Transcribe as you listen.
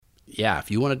yeah,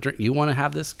 if you want to drink, you want to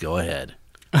have this, go ahead.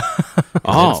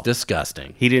 Oh, It's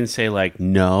disgusting. he didn't say like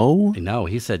no. No,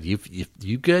 he said, if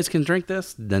you guys can drink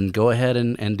this, then go ahead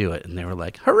and do it. And they were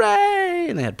like, hooray!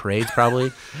 And they had parades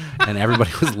probably, and everybody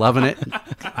was loving it.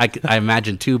 I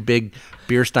imagine 2 big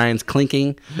beer steins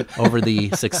clinking over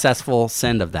the successful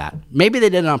send of that. Maybe they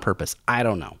did it on purpose. I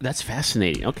don't know. That's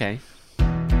fascinating. Okay.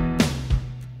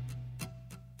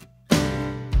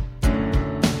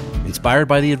 Inspired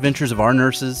by the adventures of our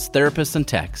nurses, therapists, and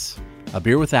techs, A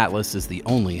Beer with Atlas is the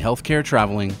only healthcare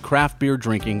traveling, craft beer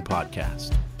drinking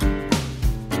podcast.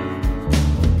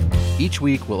 Each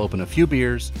week, we'll open a few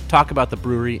beers, talk about the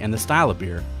brewery and the style of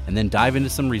beer, and then dive into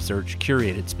some research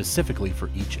curated specifically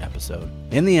for each episode.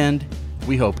 In the end,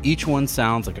 we hope each one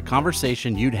sounds like a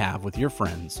conversation you'd have with your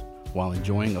friends while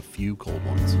enjoying a few cold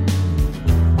ones.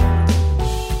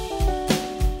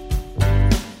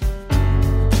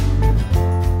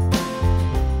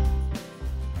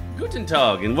 Guten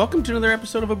Tag, and welcome to another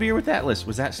episode of A Beer with Atlas.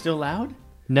 Was that still loud?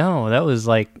 No, that was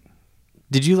like...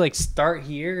 Did you like start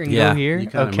here and go here? You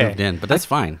kind of moved in, but that's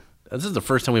fine. This is the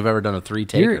first time we've ever done a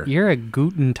 3-taker. You're a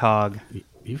Guten Tag.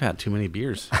 You've had too many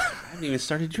beers. I haven't even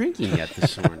started drinking yet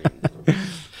this morning.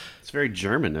 It's very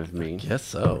German of me. Guess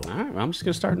so. All right, well, I'm just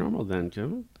going to start normal then,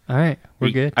 Joe. All right,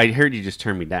 we're good. I heard you just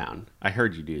turn me down. I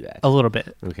heard you do that. A little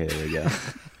bit. Okay, there we go.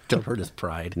 Don't hurt his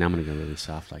pride. Now I'm going to go really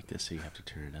soft like this, so you have to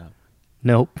turn it up.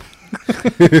 Nope.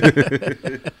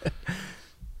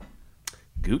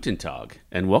 Guten Tag,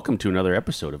 and welcome to another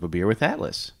episode of A Beer with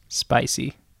Atlas.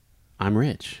 Spicy. I'm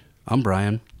Rich. I'm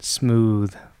Brian.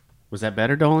 Smooth. Was that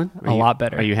better, Dolan? A lot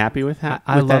better. Are you happy with that?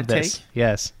 I love this. Take?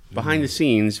 Yes. Behind the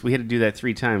scenes, we had to do that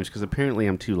 3 times because apparently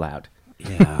I'm too loud.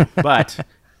 Yeah. But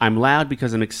I'm loud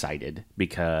because I'm excited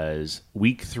because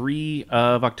week 3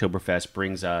 of Oktoberfest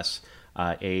brings us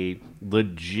a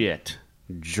legit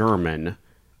German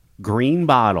green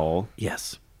bottle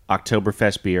Yes.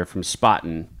 Oktoberfest beer from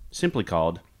Spaten, simply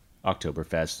called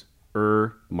Oktoberfest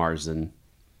Marzen.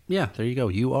 Yeah, there you go.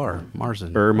 You are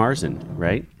Marzen. Marzen,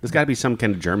 right? There's got to be some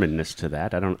kind of Germanness to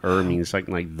that. I don't. means like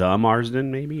the Marsden,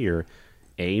 maybe, or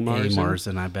a Marzen. A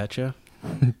Marzen, I betcha.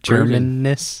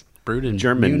 Germanness. Brewed in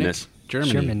Germanness. Munich,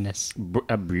 Germany. Germanness.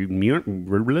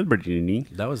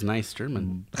 That was nice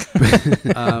German.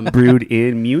 Brewed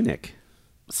in Munich.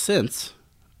 Since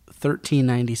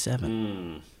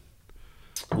 1397.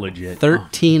 Legit.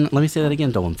 13. Let me say that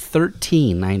again, Dolan.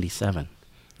 1397.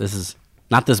 This is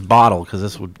not this bottle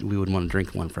because we would want to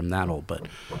drink one from that old, but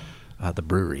the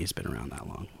brewery's been around that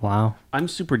long. Wow. I'm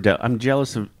I'm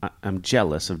jealous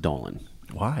of Dolan.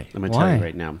 Why? I'm gonna tell Why? you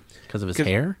right now. Because of his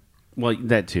hair? Well,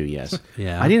 that too, yes.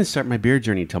 Yeah. I didn't start my beer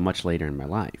journey until much later in my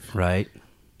life. Right.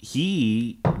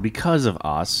 He, because of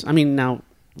us, I mean, now...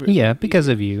 Yeah, because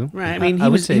of you. Right, I mean, I he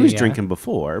would was say, he was yeah. drinking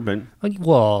before, but...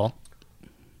 Well,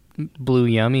 Blue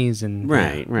Yummies and...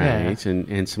 Right, Yeah.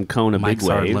 and some Kona Mike's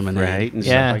Big Hard Wave, Lemonade. right? And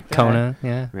Yeah, stuff like that. Kona,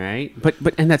 yeah. Right? But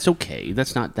and that's okay.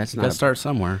 That's not Gotta start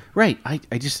somewhere. Right.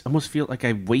 I just almost feel like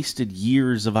I wasted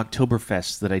years of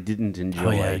Oktoberfest that I didn't enjoy.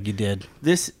 Oh, yeah, you did.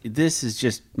 This is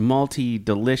just malty,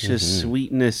 delicious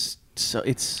sweetness. So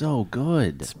it's so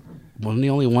good. One of the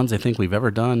only ones I think we've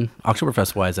ever done,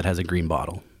 Oktoberfest-wise, that has a green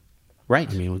bottle. Right.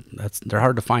 I mean, they're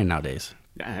hard to find nowadays.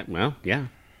 Well, yeah.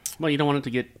 Well, you don't want it to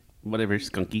get whatever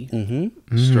skunky,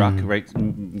 struck, right?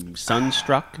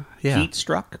 Sunstruck, Yeah. heat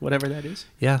struck, whatever that is.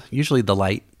 Yeah, usually the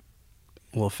light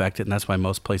will affect it, and that's why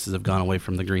most places have gone away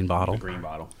from the green bottle. Green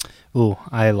bottle. Ooh,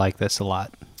 I like this a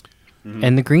lot.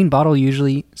 And the green bottle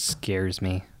usually scares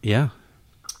me. Yeah.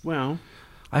 Well,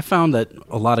 I found that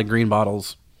a lot of green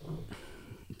bottles,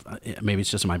 maybe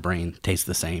it's just in my brain, taste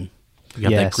the same. You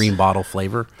have that Yes. green bottle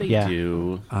flavor. they Yeah.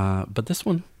 do. But this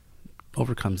one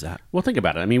overcomes that. Well, think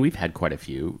about it. I mean, we've had quite a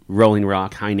few. Rolling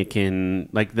Rock, Heineken,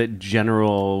 like the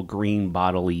general green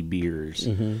bottle-y beers.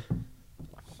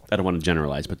 I don't want to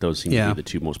generalize, but those seem to be the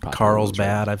 2 most popular ones, right?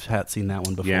 Carlsbad, I've seen that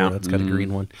one before. Yeah. That's got a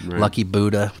green one. Right. Lucky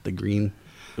Buddha, the green.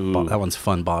 Ooh. That one's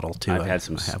fun bottle, too. I've had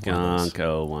some I have one of those.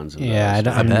 skunko ones. Of Yeah,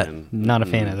 those, I'm and- not a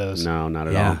fan of those. No, not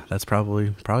at Yeah, all. that's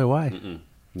probably why.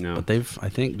 No. But they've, I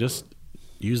think, just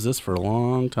used this for a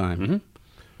long time,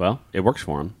 Well, it works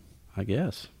for them. I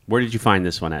guess. Where did you find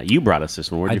this one at? You brought us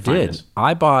this one. Where did I you find did. this?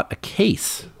 I bought a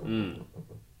case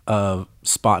of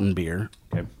Spaten beer,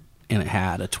 Okay. and it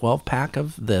had a 12-pack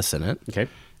of this in it. Okay.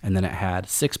 And then it had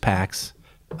 6 packs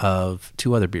of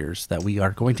 2 other beers that we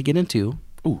are going to get into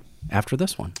after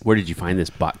this one. Where did you find this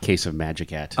case of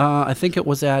magic at? I think it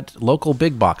was at local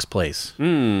big box place.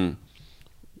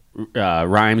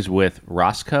 Rhymes with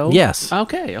Roscoe? Yes.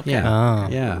 Okay. Yeah. Oh.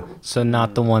 Yeah. So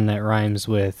not the one that rhymes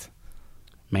with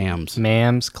Mams.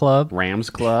 Mam's Club? Rams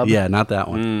Club? Yeah, not that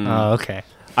one. Oh, okay.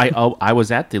 I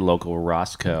was at the local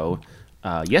Roscoe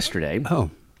yesterday. Oh.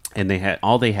 And they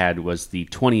had was the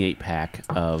 28 pack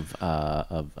of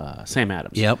Sam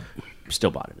Adams. Yep.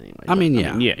 Still bought it anyway. I mean,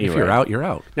 yeah. If you're right. out, you're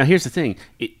out. Now here's the thing: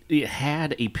 it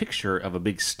had a picture of a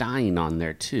big stein on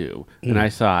there too, and I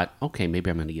thought, okay, maybe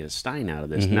I'm going to get a stein out of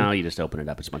this. No, you just open it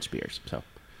up; it's a bunch of beers. So,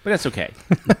 but that's okay.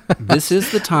 This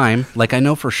is the time. Like I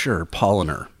know for sure,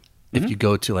 Polliner. If you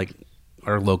go to like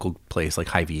our local place, like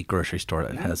Hy-Vee grocery store,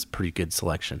 that has pretty good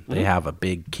selection. They have a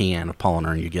big can of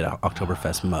Polliner, and you get an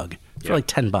Oktoberfest mug for like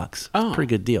 $10. Oh. Pretty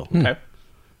good deal. Okay.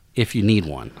 If you need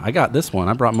one, I got this one.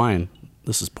 I brought mine.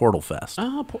 This is Portal Fest.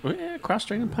 Oh, cross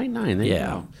strain and pint 9. There you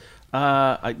Yeah.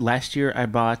 go. Last year I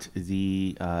bought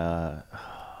the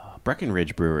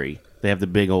Breckenridge Brewery. They have the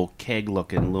big old keg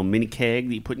looking little mini keg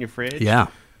that you put in your fridge. Yeah.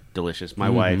 Delicious.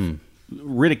 My wife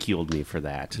ridiculed me for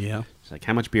that. Yeah. She's like,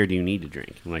 how much beer do you need to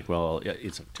drink? I'm like, well,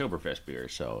 it's Oktoberfest beer,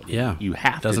 so Yeah. you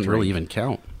have Doesn't to really drink even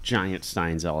count. giant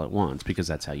steins all at once because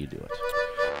that's how you do it.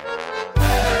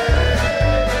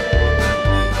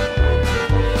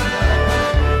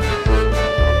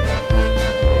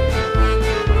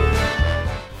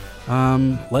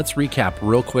 Let's recap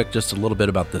real quick just a little bit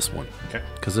about this one. Okay.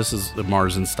 Because this is the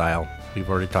Marzen style. We've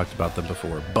already talked about them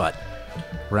before. But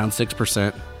around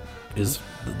 6% is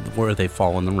where they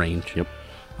fall in the range. Yep.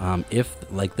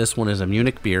 If, like this one is a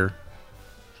Munich beer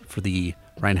for the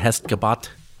Reinheitsgebot.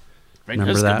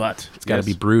 Remember that? It's got to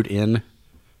be brewed in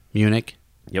Munich.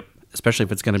 Yep. Especially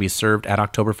if it's going to be served at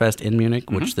Oktoberfest in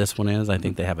Munich, which this one is. I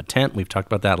think they have a tent. We've talked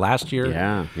about that last year.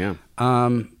 Yeah.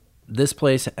 This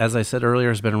place, as I said earlier,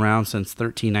 has been around since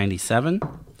 1397.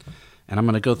 And I'm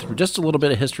going to go through just a little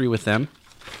bit of history with them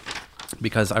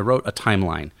because I wrote a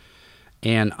timeline.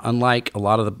 And unlike a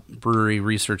lot of the brewery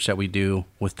research that we do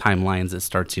with timelines, it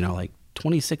starts, like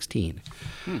 2016.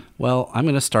 Well, I'm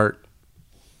going to start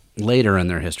later in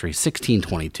their history,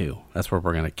 1622. That's where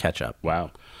we're going to catch up.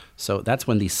 Wow. So that's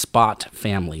when the Spot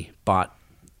family bought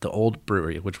the old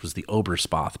brewery, which was the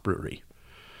Oberspath brewery.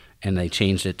 And they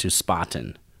changed it to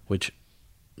Spaten, which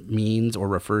means or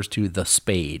refers to the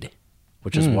spade,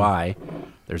 which is why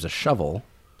there's a shovel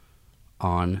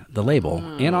on the label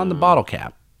and on the bottle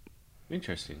cap.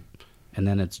 Interesting. And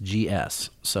then it's GS.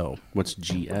 So What's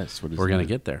GS? What is we're going to that?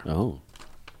 get there. Oh.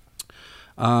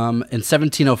 In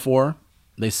 1704,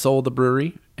 they sold the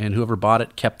brewery, and whoever bought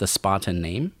it kept the Spaten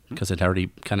name because it already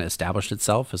kind of established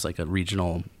itself as like a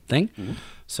regional thing.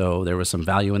 So there was some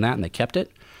value in that, and they kept it.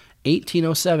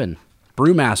 1807,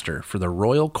 brewmaster for the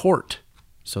royal court.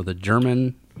 So the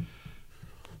German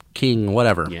king,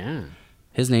 whatever. Yeah.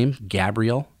 His name,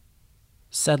 Gabriel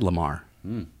Sedlamar.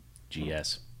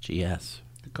 GS. GS.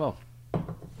 Good call.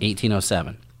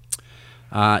 1807.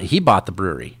 He bought the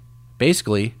brewery,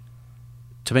 basically,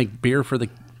 to make beer for the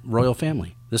royal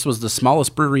family. This was the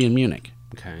smallest brewery in Munich.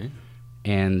 Okay.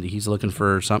 And he's looking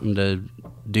for something to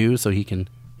do so he can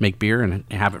make beer and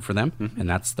have it for them. And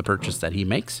that's the purchase that he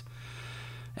makes.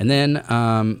 And then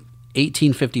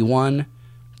 1851,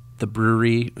 the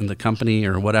brewery and the company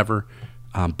or whatever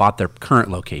bought their current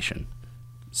location.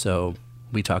 So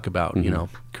we talk about,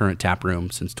 current tap room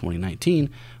since 2019.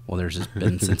 Well, there's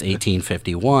been since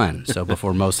 1851. So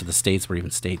before most of the states were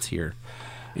even states here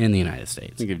in the United I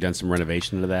States. think you've done some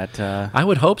renovation to that. I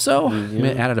would hope so.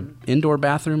 Added an indoor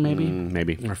bathroom maybe.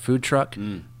 Maybe. Or a food truck.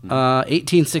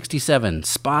 1867,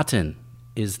 Spaten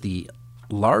is the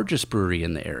largest brewery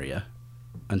in the area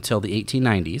until the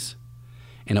 1890s.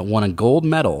 And it won a gold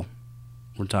medal.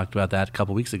 We talked about that a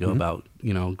couple weeks ago about,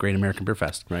 Great American Beer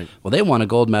Fest. Right. Well, they won a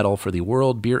gold medal for the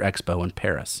World Beer Expo in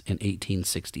Paris in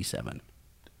 1867.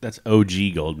 That's OG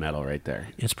gold medal right there.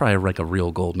 It's probably like a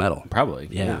real gold medal. Probably.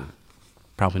 Yeah.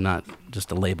 Probably not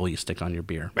just a label you stick on your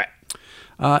beer. Right.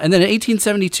 And then in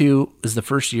 1872 is the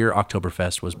first year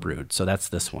Oktoberfest was brewed. So that's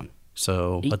this one.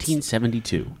 So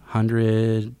 1872.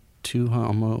 100,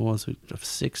 200, what was it?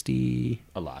 60,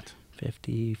 A lot.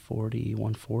 50, 40,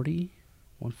 140,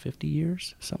 150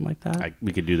 years, something like that.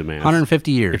 We could do the math. 150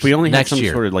 years. If we only had next some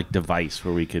year. sort of like device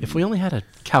where we could. If we only had a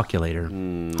calculator,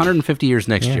 150 years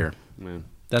next year. Man.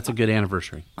 That's a good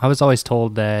anniversary. I was always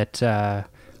told that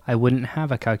I wouldn't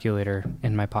have a calculator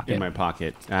in my pocket. In my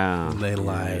pocket. They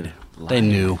lied. Liars. They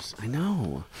knew. I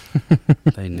know.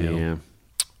 They knew.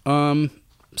 Yeah.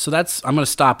 So I'm going to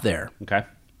stop there Okay.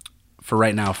 for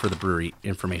right now for the brewery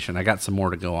information. I got some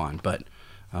more to go on, but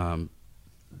the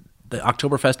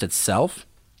Oktoberfest itself,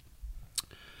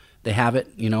 they have it,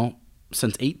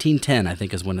 since 1810, I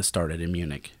think is when it started in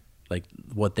Munich. Like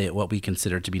what we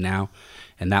consider to be now.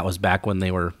 And that was back when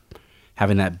they were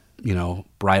having that,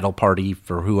 bridal party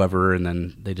for whoever, and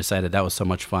then they decided that was so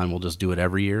much fun, we'll just do it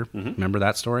every year. Remember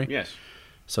that story? Yes.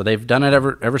 So they've done it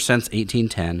ever since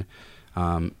 1810.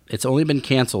 It's only been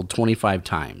canceled 25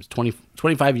 times,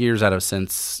 25 years out of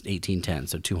since 1810,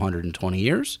 so 220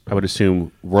 years. I would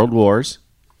assume world wars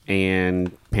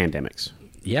and pandemics.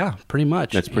 Yeah, pretty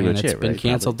much. That's pretty much it's it, been right?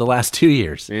 Canceled the last 2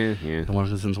 years. Yeah.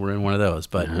 Since we're in one of those.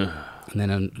 But and then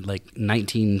in like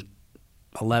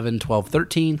 1911, 12,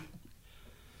 13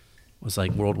 was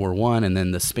like World War I, and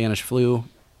then the Spanish flu.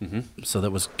 So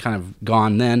that was kind of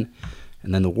gone then.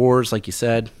 And then the wars, like you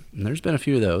said, and there's been a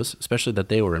few of those, especially that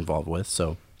they were involved with,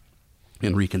 so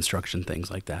in reconstruction, things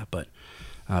like that. But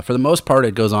for the most part,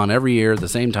 it goes on every year at the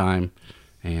same time,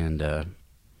 and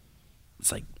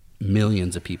it's like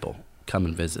millions of people come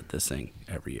and visit this thing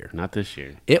every year. Not this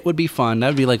year. It would be fun. That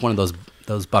would be like one of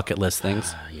those bucket list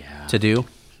things to do,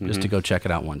 just to go check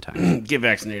it out one time. Get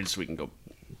vaccinated so we can go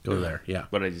there, yeah.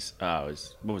 But I just,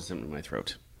 what was in my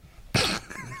throat?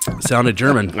 Sounded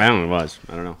German. I don't know what it was.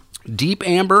 I don't know. Deep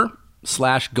amber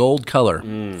 / gold color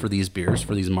for these beers,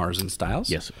 for these Marzen styles.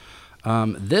 Yes.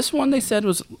 This one they said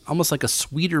was almost like a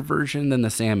sweeter version than the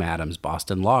Sam Adams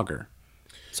Boston Lager.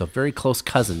 So very close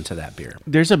cousin to that beer.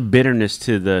 There's a bitterness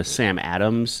to the Sam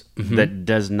Adams that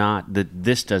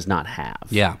this does not have.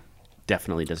 Yeah.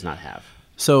 Definitely does not have.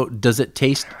 So does it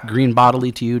taste green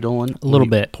bottly to you, Dolan? A little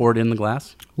bit. Pour it in the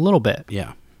glass? A little bit.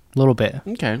 Yeah. A little bit.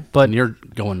 Okay. But you're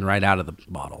going right out of the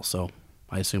bottle, so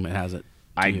I assume it has it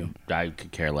to you. I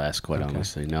could care less, quite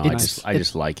honestly. No, It's- I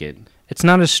just like it. It's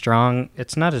not as strong.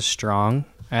 It's not as strong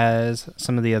as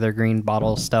some of the other green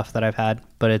bottle stuff that I've had,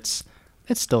 but it's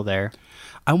still there.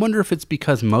 I wonder if it's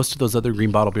because most of those other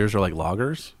green bottle beers are like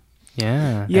lagers.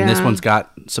 Yeah. Yeah. And this one's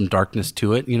got some darkness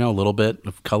to it, a little bit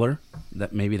of color.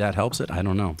 That maybe that helps it. I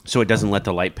don't know. So it doesn't let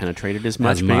the light penetrate it as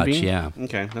much, As much, maybe? yeah.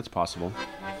 Okay, that's possible.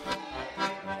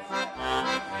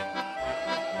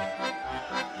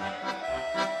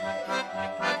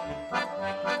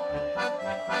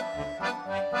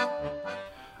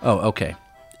 Oh, okay.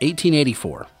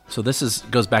 1884. So this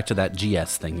goes back to that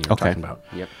GS thing you were talking about.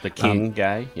 Yep, the King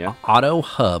guy. Yeah, Otto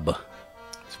Hub.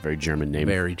 it's a very German name.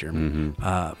 Very German.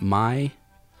 My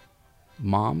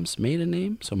mom's maiden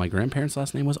name, so my grandparents'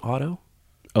 last name was Otto.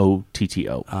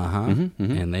 OTTO.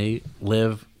 And they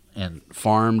live and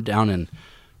farm down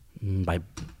by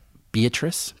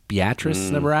Beatrice,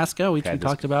 Nebraska, which we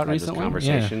talked about had this recently. Yeah.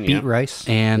 conversation. Beet rice.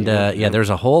 And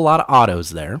there's a whole lot of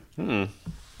Ottos there.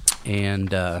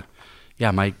 And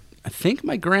I think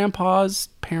my grandpa's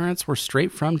parents were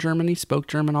straight from Germany, spoke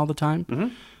German all the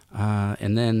time.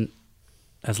 And then,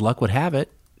 as luck would have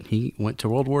it, he went to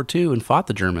World War II and fought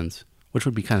the Germans, which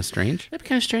would be kind of strange. That'd be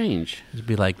kind of strange. It'd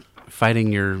be like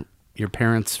fighting your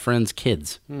parents' friends'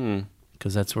 kids,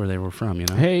 because that's where they were from,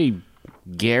 Hey,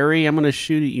 Gary, I'm going to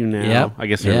shoot at you now. Yep. I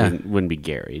guess it wouldn't be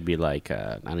Gary. It'd be like,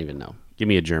 I don't even know. Give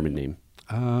me a German name.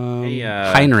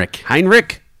 Heinrich.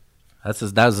 Heinrich. That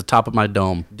was the top of my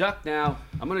dome. Duck now.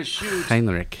 I'm going to shoot.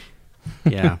 Heinrich.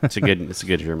 Yeah. It's a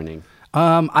good German name.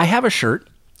 I have a shirt,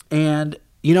 and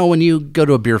when you go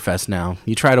to a beer fest now,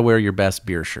 you try to wear your best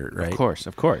beer shirt, right?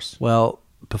 Of course. Well,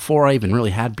 before I even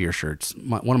really had beer shirts,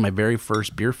 one of my very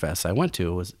first beer fests I went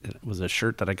to was a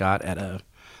shirt that I got at a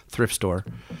thrift store,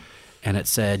 and it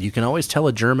said, "You can always tell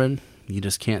a German, you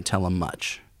just can't tell them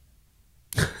much,"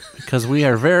 because we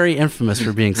are very infamous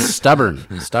for being stubborn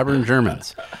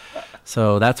Germans.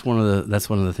 So that's one of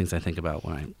the things I think about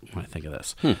when I think of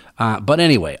this. But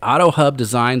anyway, Otto Hub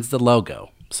designs the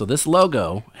logo. So this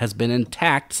logo has been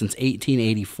intact since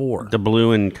 1884. The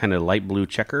blue and kind of light blue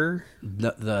checker.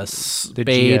 The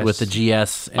spade GS. with the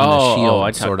GS and the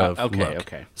shield sort of okay, look.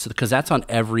 okay. So because that's on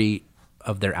every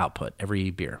of their output, every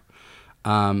beer,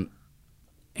 and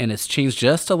it's changed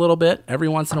just a little bit every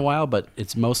once in a while, but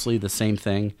it's mostly the same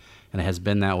thing, and it has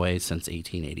been that way since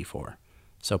 1884.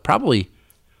 So probably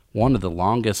one of the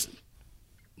longest,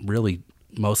 really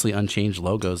mostly unchanged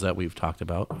logos that we've talked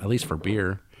about, at least for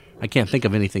beer. I can't think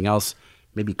of anything else.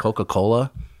 Maybe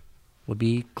Coca-Cola would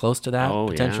be close to that,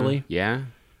 potentially. Yeah.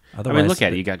 Otherwise, I mean, look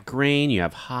at it. You got grain, you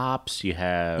have hops, you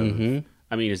have.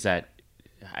 I mean, is that?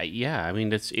 Yeah. I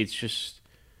mean, it's just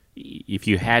if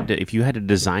you had to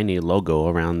design a logo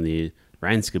around the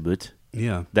Rheinskebut,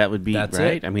 yeah, that would be That's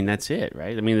right. it. I mean, that's it,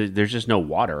 right? I mean, there's just no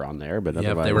water on there, but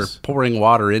Yeah, otherwise, if they were pouring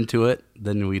water into it,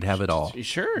 then we'd have it all.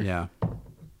 sure. Yeah,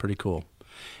 pretty cool.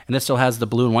 And it still has the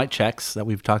blue and white checks that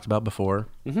we've talked about before.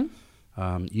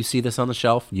 You see this on the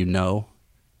shelf,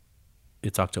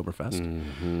 it's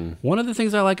Oktoberfest. One of the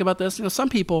things I like about this, some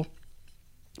people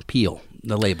peel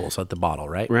the labels at the bottle,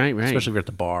 right? Right. Especially if you're at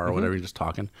the bar or whatever, you're just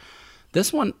talking.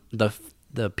 This one,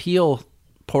 the peel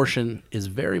portion is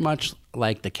very much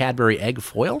like the Cadbury egg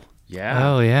foil. Yeah.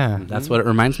 Oh yeah. That's what it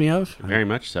reminds me of. Very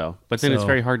much so. But then it's So,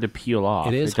 very hard to peel off.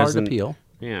 It is hard to peel.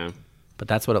 Yeah. But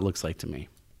that's what it looks like to me.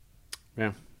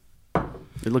 Yeah.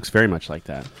 It looks very much like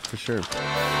that, for sure.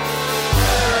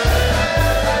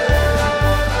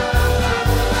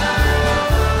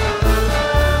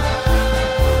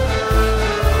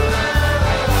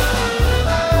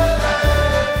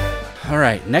 All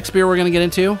right, next beer we're going to get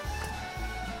into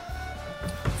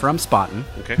from Spaten.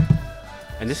 Okay.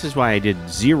 And this is why I did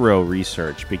zero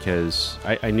research, because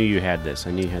I knew you had this.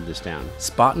 I knew you had this down.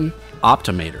 Spaten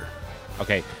Optomator.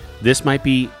 Okay. This might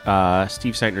be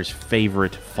Steve Seitner's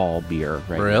favorite fall beer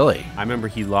right now. Really? I remember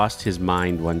he lost his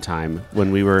mind one time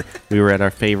when we were at our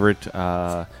favorite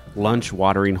lunch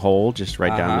watering hole just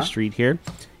right down the street here.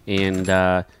 And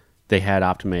they had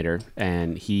Optomator,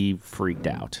 and he freaked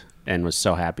out and was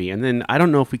so happy. And then I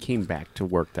don't know if we came back to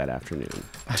work that afternoon.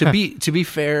 To be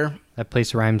fair, That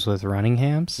place rhymes with running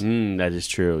hams. That is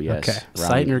true, yes. Okay.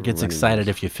 Seitner gets excited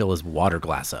if you fill his water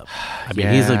glass up. I mean,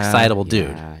 he's an excitable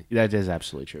dude. Yeah, that is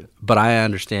absolutely true. But I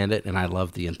understand it, and I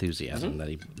love the enthusiasm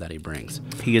that he brings.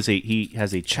 He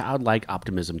has a childlike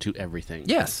optimism to everything.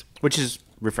 Yes. Which is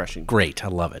refreshing. Great. I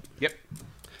love it. Yep.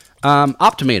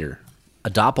 Optomator, a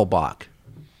DoppelBock.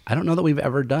 I don't know that we've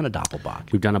ever done a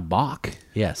DoppelBock. We've done a Bock.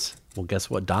 Yes. Well, guess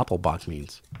what DoppelBock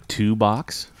means? 2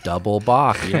 Bocks. Double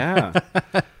Bock. Yeah.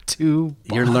 2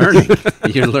 You're learning.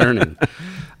 You're learning.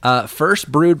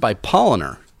 First brewed by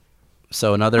Polliner.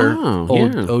 So another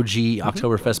old OG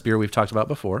Oktoberfest beer we've talked about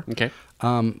before. Okay.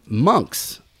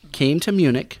 Monks came to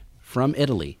Munich from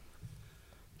Italy.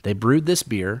 They brewed this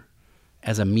beer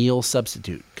as a meal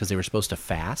substitute because they were supposed to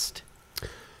fast.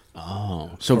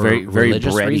 Oh, so For very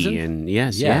religious bready reason? and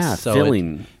yes, so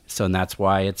filling. And that's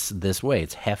why it's this way.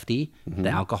 It's hefty. The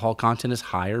alcohol content is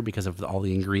higher because of all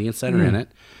the ingredients that are in it.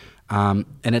 And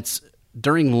it's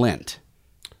during Lent.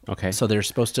 Okay. So they're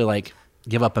supposed to like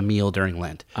give up a meal during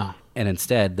Lent. And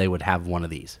instead they would have one of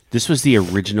these. This was the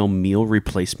original meal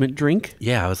replacement drink?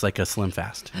 Yeah, it was like a Slim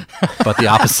Fast, but the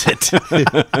opposite.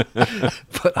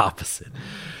 But opposite.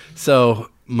 So,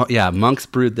 Monks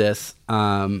brewed this.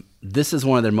 This is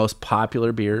one of their most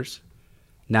popular beers.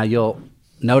 Now, you'll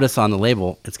notice on the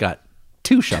label, it's got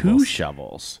 2 shovels. 2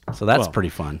 shovels. So that's pretty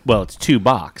fun. Well, it's 2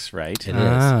 Bocks, right? It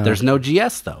is. There's no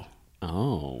GS, though.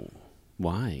 Oh,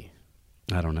 why?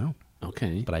 I don't know,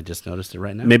 Okay. but I just noticed it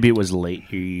right now. Maybe it was late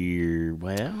here.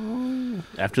 Well,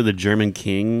 after the German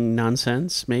King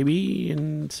nonsense, maybe.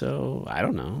 And so, I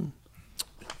don't know.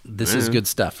 This is good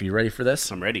stuff. Are you ready for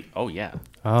this? I'm ready. Oh, yeah.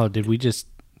 Oh, did we just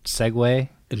segue?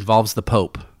 Involves the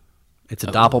Pope. It's a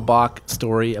DoppelBock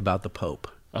story about the Pope.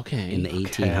 Okay. In the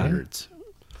 1800s.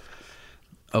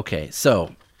 Okay,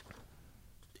 so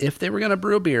if they were going to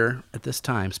brew a beer at this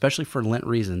time, especially for Lent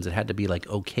reasons, it had to be like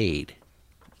okayed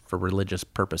for religious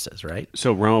purposes, right?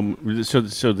 So Rome, so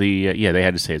the they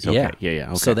had to say it's okay. Yeah.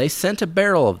 Okay. So they sent a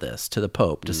barrel of this to the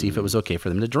Pope to see if it was okay for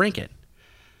them to drink it,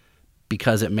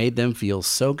 because it made them feel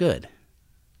so good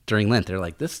during Lent. They're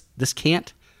like, this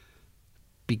can't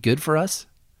be good for us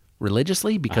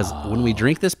religiously, because when we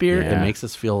drink this beer, it makes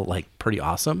us feel like pretty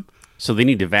awesome. So they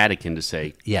need the Vatican to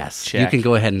say, yes, check. you can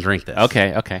go ahead and drink this.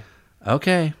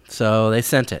 Okay. So they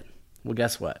sent it. Well,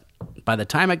 guess what? By the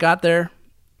time it got there,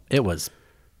 it was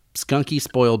skunky,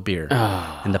 spoiled beer.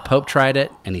 And the Pope tried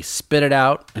it, and he spit it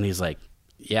out, and he's like,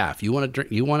 yeah, if you want to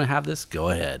drink, you want to have this, go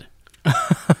ahead.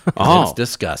 It's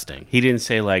disgusting. He didn't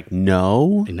say like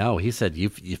no. No, he said,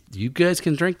 if you guys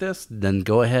can drink this, then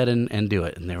go ahead and do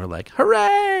it. And they were like,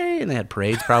 hooray! And they had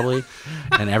parades probably,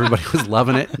 and everybody was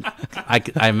loving it.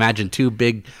 I imagine 2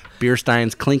 big beer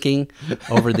steins clinking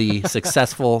over the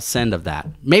successful send of that.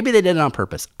 Maybe they did it on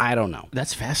purpose. I don't know.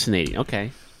 That's fascinating.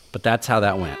 Okay. But that's how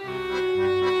that went.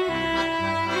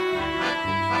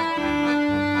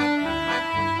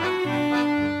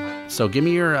 So give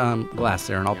me your glass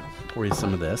there, and I'll pour you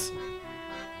some of this.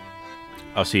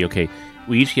 Oh, see, okay.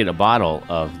 We each get a bottle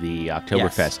of the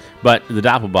Oktoberfest, but the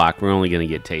DoppelBock, we're only going to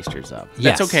get tasters of.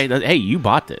 Yes. That's okay. Hey, you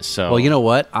bought this, so... Well, you know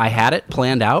what? I had it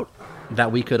planned out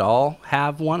that we could all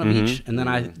have one of each, and then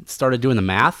I started doing the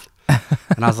math,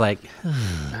 and I was like...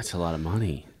 That's a lot of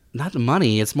money. Not the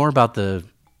money. It's more about the...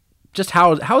 Just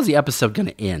how is the episode going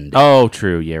to end? Oh,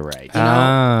 true. Yeah, right.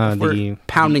 If we're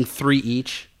pounding 3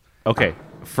 each. Okay.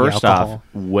 First off,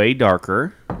 way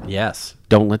darker. Yes.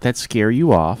 Don't let that scare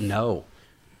you off. No.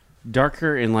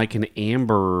 Darker in like an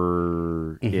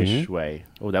amber-ish way.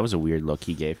 Oh, that was a weird look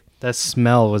he gave. That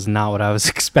smell was not what I was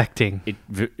expecting.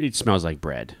 It smells like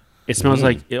bread. It smells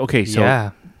like... Okay,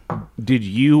 so... Did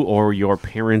you or your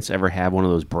parents ever have one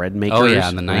of those bread makers? Oh, yeah,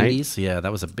 in the 90s? Right? Yeah,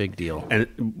 that was a big deal.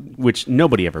 And which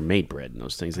nobody ever made bread in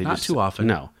those things. They Not just, too often.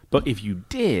 No. But if you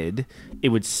did, it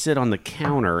would sit on the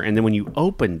counter, and then when you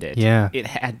opened it, it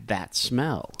had that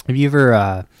smell. Have you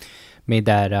ever made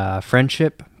that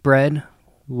friendship bread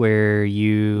where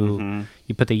you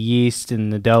put the yeast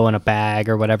and the dough in a bag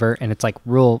or whatever, and it's like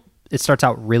it starts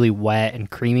out really wet and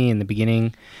creamy in the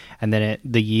beginning, and then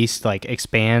the yeast like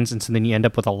expands, and so then you end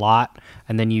up with a lot,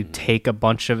 and then you take a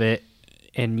bunch of it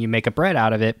and you make a bread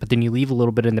out of it, but then you leave a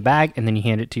little bit in the bag, and then you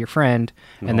hand it to your friend,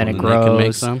 and then it and grows. they can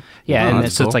make some? Yeah, Oh, and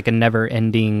that's so cool. it's like a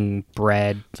never-ending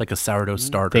bread It's like a sourdough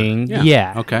starter thing.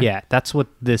 Yeah. Okay. Yeah, that's what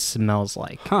this smells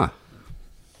like. Huh.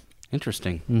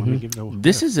 Interesting. Let me give it a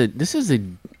This is a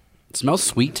It smells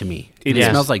sweet to me. It It is.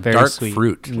 smells like Very dark sweet.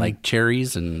 fruit, like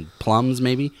cherries and plums,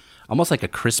 maybe. Almost like a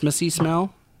Christmassy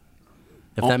smell,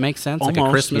 if that makes sense. Like a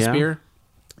almost, Christmas yeah. beer.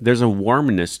 there's a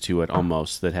warmness to it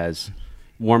almost that has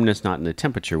warmness not in a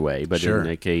temperature way, but Sure. in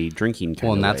like a drinking kind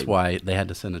Well, and of that's way. why they had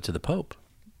to send it to the Pope.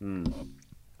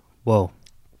 Whoa.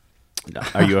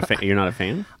 Are you a fan? You're not a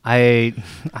fan? I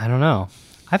don't know.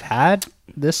 I've had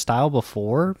this style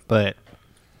before, but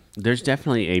There's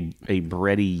definitely a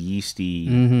bready, yeasty.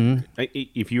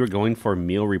 If you were going for a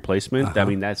meal replacement, I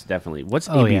mean that's definitely. What's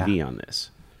Oh, ABV on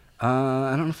this?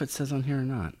 I don't know if it says on here or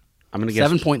not. I'm gonna guess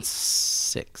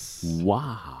 7.6.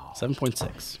 Wow,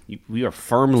 7.6. we are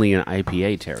firmly in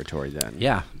IPA territory then.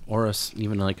 Yeah, or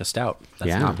even like a stout. That's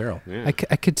yeah. not a barrel. Yeah.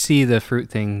 I could see the fruit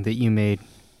thing that you made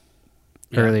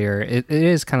earlier. It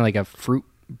is kind of like a fruit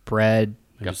bread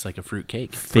Just like a fruit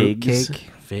cake. Figs. cake.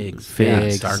 Figs.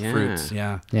 Figs. Yeah, dark Yeah. fruits.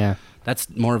 Yeah. Yeah. That's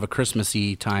more of a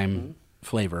Christmassy time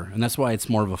flavor. And that's why it's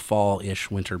more of a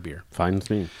fall-ish winter beer. Fine with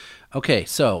me. Okay,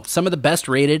 so some of the best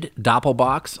rated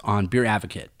DoppelBocks on Beer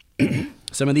Advocate.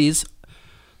 Some of these,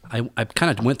 I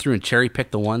kind of went through and cherry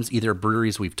picked the ones, either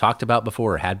breweries we've talked about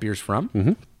before or had beers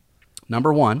from.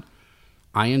 Number 1,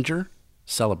 Iinger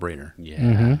Celebrator.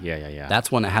 Yeah, yeah.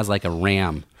 That's one that has like a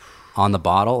ram on the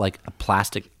bottle, like a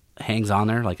plastic hangs on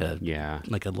there, like a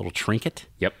little trinket.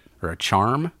 Yep. Or a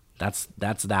charm. That's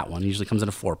that one. Usually comes in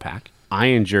a 4-pack.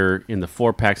 Iinger in the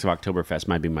 4-packs of Oktoberfest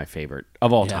might be my favorite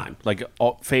of all Yeah. time. Like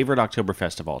favorite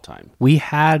Oktoberfest of all time. We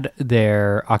had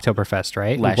their Oktoberfest,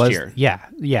 right? Last It was- year.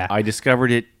 Yeah. I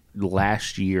discovered it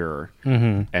last year,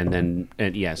 and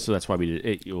so that's why we did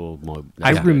it.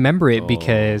 I remember it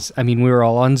because, I mean, we were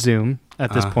all on Zoom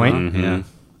at this point, Yeah.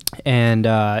 and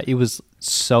it was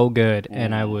so good,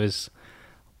 and I was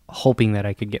hoping that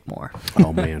I could get more.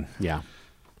 Oh man, yeah.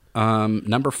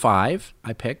 Number 5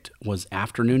 I picked was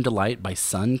Afternoon Delight by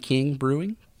Sun King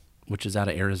Brewing, which is out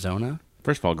of Arizona.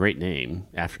 First of all, great name,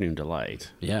 Afternoon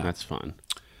Delight. Yeah. That's fun.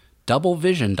 Double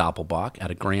Vision Doppelbock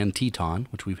out of Grand Teton,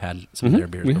 which we've had some of their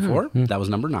beers before. That was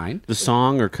number 9. The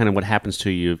song, or kind of what happens to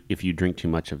you if you drink too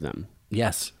much of them.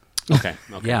 Yes. Okay.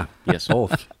 Yeah. Yes.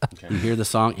 Both. You hear the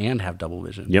song and have Double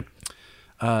Vision.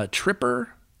 Yep. Tripper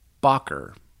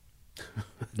Bocker.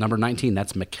 Number 19,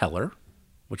 that's McKellar,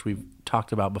 which we've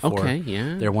talked about before. Okay,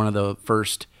 yeah. They're one of the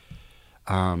first,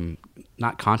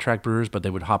 not contract brewers, but they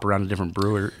would hop around a different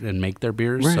brewer and make their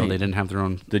beers, so Right. they didn't have their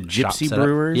own The shop Gypsy set up.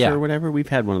 Brewers Yeah. or whatever. We've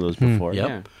had one of those before. Yep.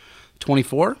 Yeah.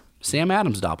 24, Sam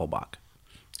Adams Doppelbock.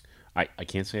 I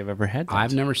can't say I've ever had that.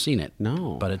 I've never seen it.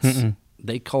 No. But it's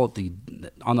they call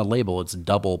it on the label it's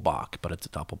Double Bock, but it's a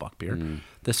Doppelbock beer.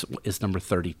 This is number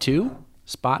 32,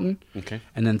 Spaten. Okay.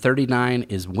 And then 39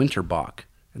 is Winterbock,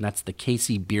 and that's the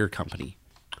Casey Beer Company.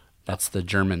 That's the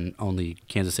German-only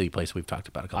Kansas City place we've talked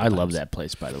about a couple I times. love that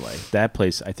place, by the way. That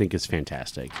place I think is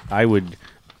fantastic.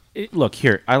 Look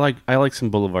here. I like some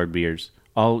Boulevard beers.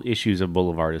 All issues of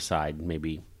Boulevard aside,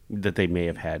 maybe that they may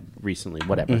have had recently,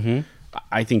 whatever.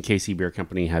 I think KC Beer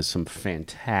Company has some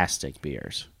fantastic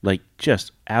beers, like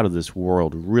just out of this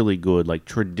world, really good, like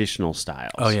traditional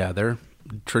styles. Oh, yeah, they're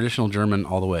traditional German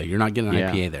all the way. You're not getting an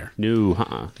Yeah. IPA there. No, You're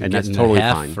and that's getting totally a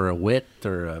Hef fine. or a Wit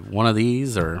or one of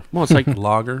these or Well, it's like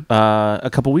lager. a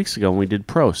couple weeks ago when we did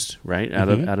Prost, right, out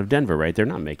of Denver, right? They're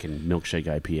not making milkshake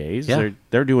IPAs. Yeah.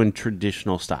 They're doing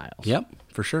traditional styles. Yep,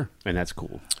 for sure. And that's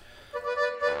cool.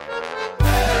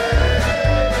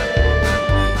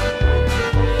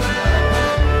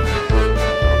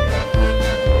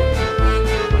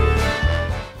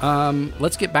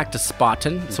 Let's get back to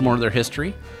Spaten, some more of their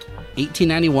history.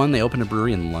 1891, they opened a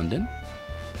brewery in London.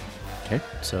 Okay.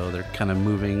 So they're kind of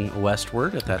moving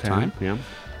westward at that time. Yeah.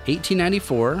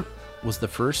 1894 was the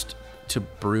first to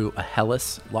brew a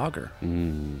Helles lager.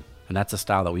 And that's a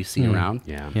style that we've seen around.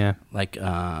 Yeah. Yeah. Like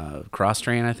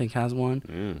Crosstrain, I think, has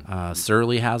one.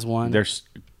 Surly has one. There's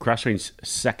Crosstrain's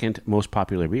second most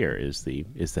popular beer is the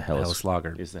Helles Helles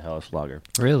lager. Is the Helles lager.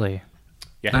 Really?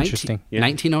 Yeah. Interesting. Yeah.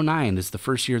 1909 is the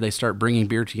first year they start bringing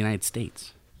beer to the United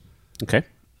States, Okay.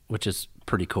 which is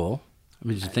pretty cool. I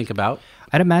mean, did you think about?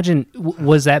 I'd imagine,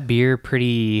 was that beer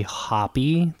pretty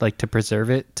hoppy, like to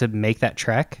preserve it, to make that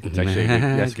trek? That's actually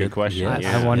that's a good question. Yes,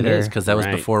 I wonder. It is, because that was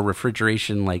Right. before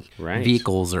refrigeration, like Right.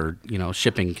 vehicles or,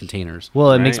 shipping containers.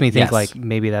 Well, it makes Right. me think Yes. like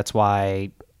maybe that's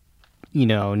why,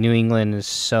 New England is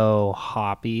so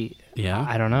hoppy. Yeah.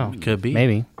 I don't know. Could be.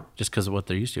 Maybe. Just because of what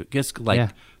they're used to. Guess Yeah.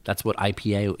 that's what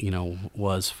IPA,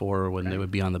 was for when they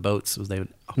would be on the boats, was they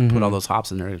would put all those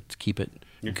hops in there to keep it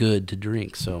good to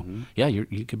drink. So, yeah, you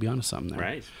could be onto something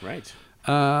there. Right.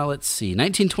 Let's see.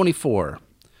 1924.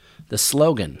 The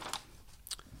slogan.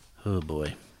 Oh,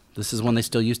 boy. This is one they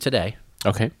still use today.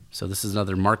 Okay. So this is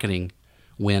another marketing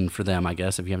win for them, I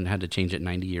guess, if you haven't had to change it in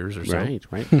 90 years or so. Right.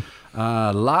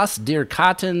 Las dir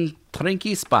Katen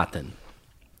trinki Spaten.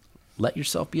 Let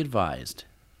yourself be advised.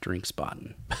 Drink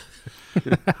Spaten.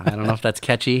 I don't know if that's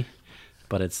catchy,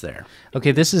 but it's there.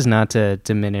 Okay, this is not to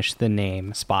diminish the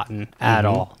name Spaten at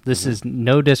all. This is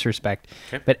no disrespect.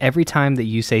 Okay. But every time that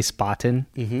you say Spaten,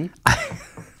 I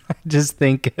just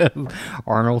think of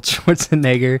Arnold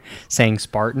Schwarzenegger saying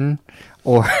Spartan,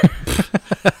 or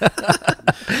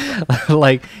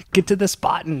like, get to the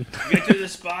Spaten. Get to the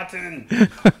Spaten.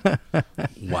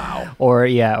 Wow. Or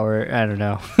I don't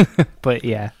know. But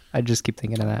yeah, I just keep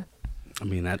thinking of that. I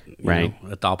mean, that, Right.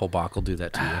 a DoppelBock will do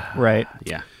that to you. Right.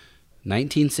 Yeah.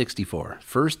 1964.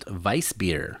 First Weiss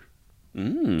beer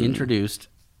introduced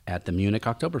at the Munich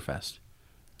Oktoberfest.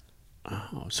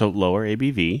 Oh, so lower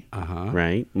ABV. Uh-huh.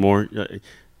 Right. More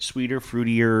sweeter,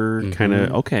 fruitier, kind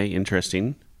of. Okay.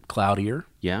 Interesting. Cloudier.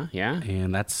 Yeah.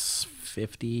 And that's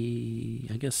 60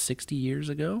 years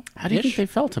ago. How do you think they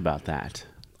felt about that?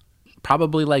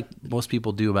 Probably like most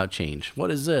people do about change.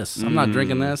 What is this? I'm not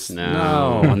drinking this.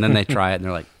 no. And then they try it and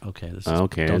they're like, okay, this is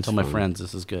Okay, don't it's tell my fine. friends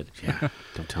this is good. Yeah.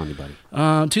 Don't tell anybody.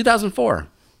 2004.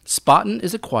 Spaten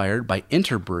is acquired by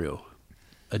Interbrew,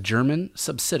 a German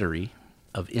subsidiary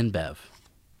of InBev,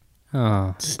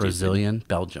 Oh, Brazilian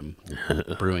Belgium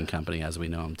brewing company as we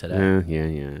know them today.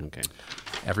 Yeah. Okay.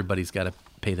 Everybody's got to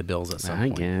pay the bills at some I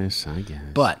point. guess.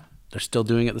 But they're still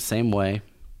doing it the same way.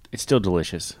 it's still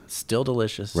delicious. Still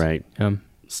delicious. Right.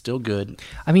 Still good.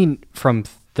 I mean, from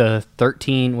the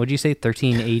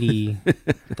 1380,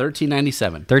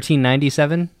 1397.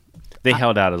 1397, They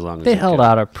held out as long as they held could.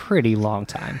 out a pretty long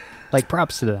time. Like,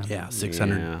 props to them. Yeah,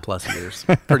 600 Yeah. plus years.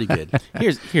 Pretty good.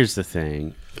 Here's the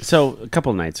thing. So a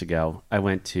couple nights ago, I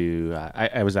went to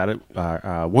I was out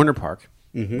at Warner Park,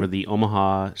 where the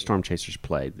Omaha Storm Chasers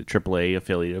played, the AAA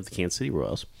affiliate of the Kansas City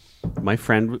Royals. My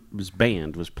friend's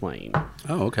band was playing,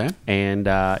 Oh, okay. and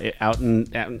out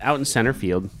in center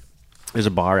field, there's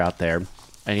a bar out there,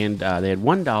 and they had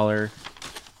 $1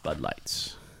 Bud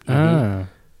Lights. Ah.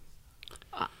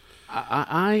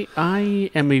 I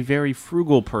am a very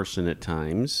frugal person at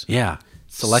times. Yeah.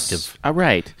 Selective. All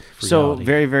right. So Frugality.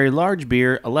 very, very large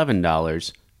beer,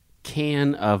 $11.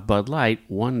 Can of Bud Light,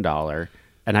 $1.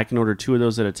 And I can order 2 of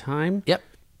those at a time. Yep.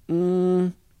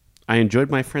 I enjoyed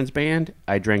my friend's band.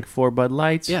 I drank 4 Bud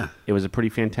Lights. Yeah. It was a pretty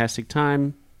fantastic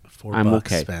time. $4 I'm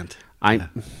okay. spent.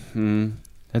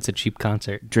 That's a cheap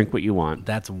concert. Drink what you want.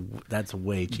 That's a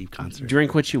way cheap concert.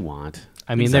 Drink what you want.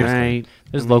 I mean, Exactly.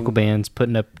 there's local bands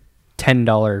putting up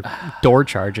 $10 door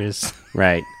charges.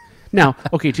 Right. Now,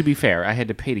 okay, to be fair, I had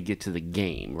to pay to get to the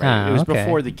game, right? Ah, It was okay.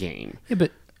 before the game. Yeah,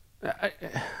 but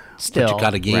still, But you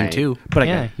got a game Right. too. But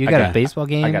Yeah, you I got a baseball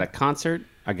game. I got a concert.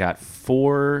 I got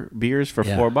 4 beers for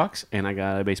Yeah. $4, and I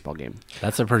got a baseball game.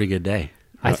 That's a pretty good day.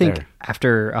 I right think there.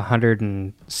 after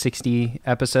 160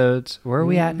 episodes, where are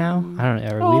we at now? I don't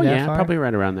know. Are we that far? probably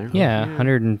right around there. Yeah,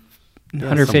 100 and,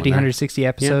 150, somewhere there. 160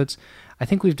 episodes. I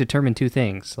think we've determined 2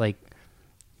 things. Like,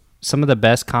 some of the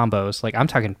best combos, like I'm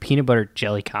talking peanut butter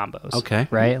jelly combos. Okay.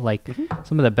 Right? Like,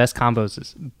 some of the best combos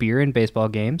is beer and baseball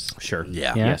games. Sure.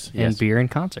 Yeah. Yeah. Yes, And yes. beer and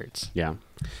concerts. Yeah.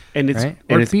 And it's Right?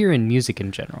 and Or it's, beer and music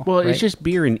in general. well, right? it's just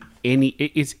beer and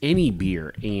it's any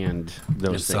beer and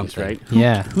those It's things, something. right?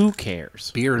 Yeah. Who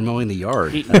cares? Beer and mowing the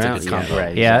yard. Well, That's a good yeah, combo.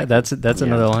 right. Yeah, exactly. that's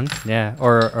another one. Yeah.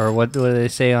 Or what do they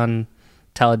say on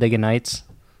Talladega Nights?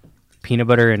 Peanut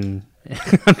butter and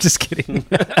I'm just kidding.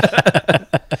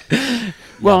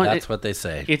 Well, That's what they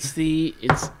say.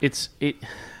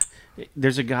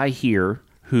 There's a guy here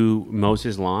who mows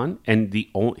his lawn, and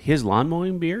his lawn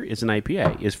mowing beer is an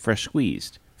IPA, is fresh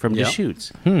squeezed from Yep.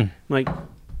 Deschutes. Like,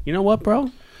 you know what, bro?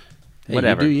 Hey,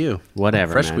 Whatever. You do you.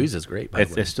 Whatever. Fresh man. squeeze is great, by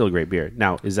the way. It's still a great beer.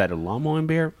 Now, is that a lawn mowing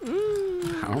beer? I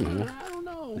don't know. I don't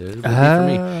know. It would be for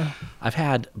me. I've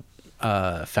had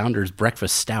Founder's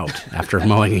Breakfast Stout after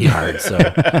mowing a yard, so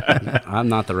I'm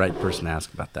not the right person to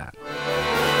ask about that.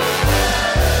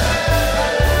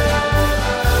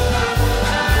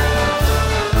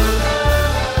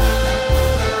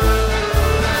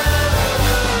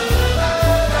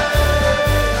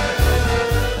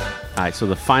 right, so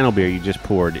the final beer you just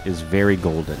poured is very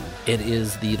golden. It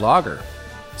is the lager.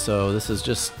 So this is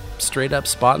just straight up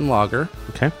Spaten lager.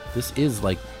 Okay. This is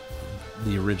like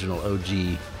the original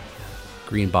OG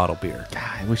green bottle beer. God,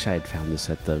 I wish I had found this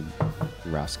at the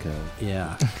Roscoe.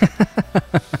 Yeah.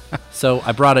 So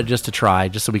I brought it just to try,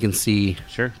 just so we can see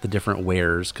Sure. the different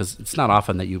wares, because it's not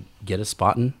often that you get a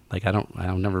Spaten. Like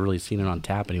I've never really seen it on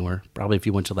tap anywhere. Probably if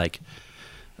you went to like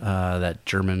that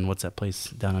German, what's that place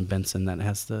down in Benson that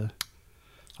has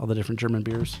all the different German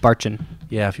beers? Barchen.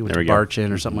 Yeah, if you went There to we go.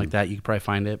 Barchen or something like that, you could probably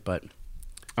find it. But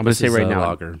I'm going to say is right a now,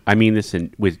 lager. I mean this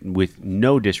with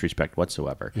no disrespect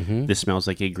whatsoever. This smells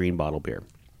like a green bottle beer.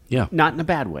 yeah, Not in a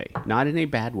bad way. Not in a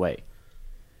bad way.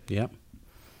 yep.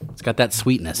 It's got that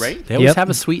sweetness. Right? They always Yep. have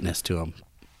a sweetness to them.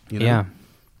 You know? Yeah.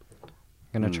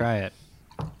 Gonna try it.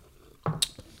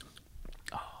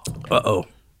 Uh-oh.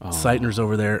 Seitner's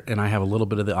over there, and I have a little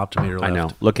bit of the Optimator left. I know.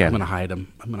 Look at I'm him. going to hide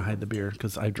him. I'm going to hide the beer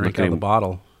because I drank Look at out of the him.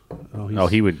 bottle. Oh,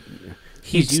 he would.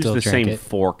 He's He'd used still the drink same it.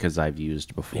 fork as I've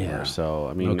used before. Yeah. So,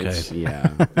 I mean, Okay. it's,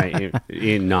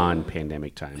 in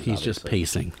non-pandemic times. He's just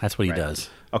obviously. pacing. That's what he Right. does.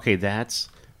 Okay, that's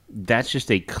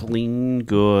just a clean,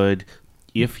 good.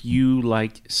 If you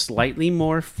like slightly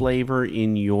more flavor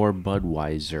in your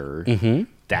Budweiser,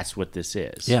 that's what this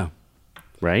is. Yeah.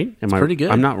 Right? Am pretty good.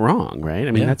 I'm not wrong, right?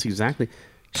 I mean, Yeah. that's exactly.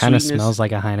 Kind of sweetness- smells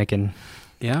like a Heineken.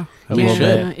 Yeah. A Yeah, little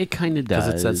bit. it kind of does.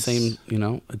 Because it's that same,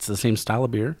 it's the same style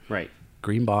of beer. Right.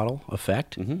 Green bottle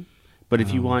effect. But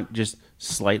if you want just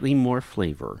slightly more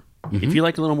flavor, if you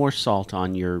like a little more salt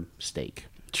on your steak,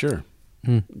 Sure.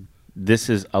 this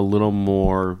is a little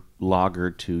more lager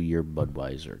to your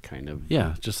Budweiser kind of.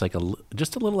 Yeah, just like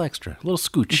just a little extra, a little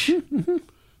scooch.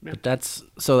 But that's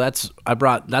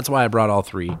why I brought all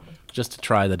three, just to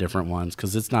try the different ones,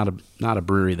 because it's not a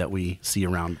brewery that we see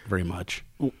around very much.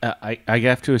 I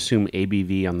have to assume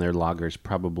ABV on their lager is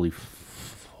probably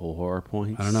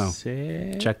 4.6. I don't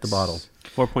know. Check the bottle.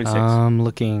 4.6. I'm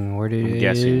looking. Where did I'm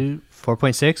guessing.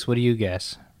 4.6? What do you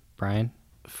guess, Brian?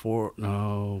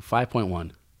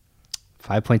 5.1.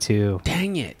 5.2.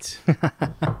 Dang it!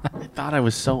 I thought I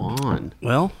was so on.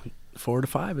 Well, 4 to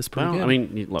 5 is pretty Well, good. I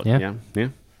mean, look, Yeah. yeah.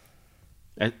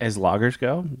 As lagers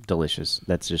go, delicious.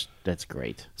 That's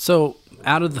great. So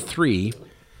out of the three,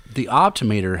 the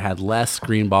Optimator had less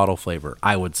green bottle flavor,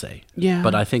 I would say. Yeah.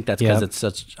 But I think that's because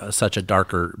Yep. it's such a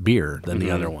darker beer than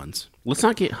the other ones. Let's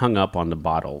not get hung up on the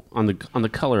bottle, on the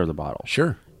color of the bottle.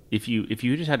 Sure. If you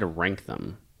just had to rank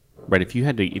them, right? If you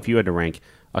had to rank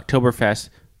Oktoberfest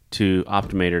to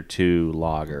Optimator to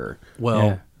lager, Well,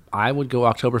 Yeah. I would go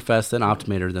Oktoberfest, then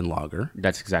Optimator, then Lager.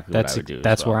 that's exactly what That's I would do. as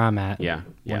that's well. where I'm at. Yeah,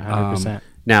 yeah. 100%.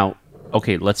 Now,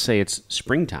 okay, let's say it's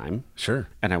springtime, Sure.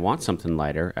 and I want something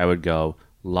lighter. I would go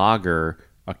lager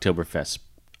Oktoberfest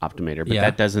Optimator, but Yeah.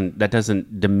 that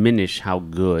doesn't diminish how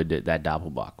good that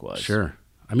DoppelBock was. Sure.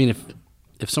 I mean,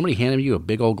 if somebody handed you a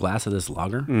big old glass of this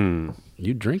lager,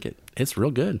 you'd drink it. It's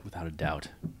real good. without a doubt.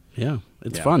 Yeah,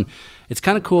 it's Yeah. fun. It's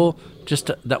kind of cool.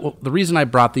 The reason I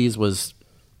brought these was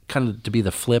kind of to be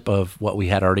the flip of what we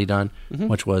had already done,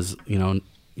 which was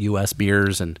U.S.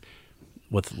 beers and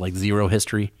with like zero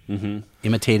history,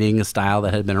 imitating a style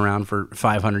that had been around for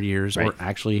 500 years, or Right.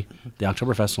 actually the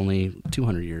Oktoberfest only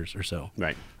 200 years or so.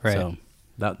 Right. Right. So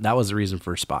that was the reason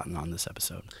for spotting on this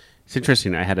episode. It's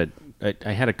interesting. I had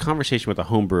a conversation with a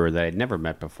home brewer that I'd never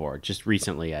met before. Just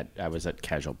recently, I was at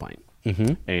Casual Pint,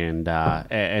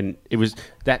 and it was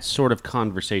that sort of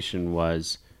conversation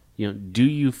was, do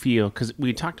you feel, because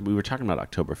we were talking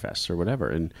about Oktoberfest or whatever,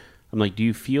 and I'm like, do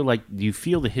you feel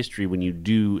the history when you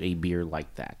do a beer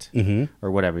like that,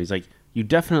 or whatever? He's like, you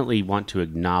definitely want to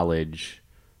acknowledge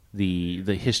the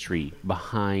history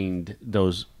behind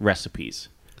those recipes.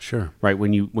 Sure. Right,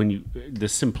 when you the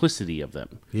simplicity of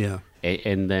them, Yeah.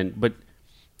 and then but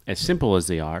as simple as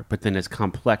they are, but then as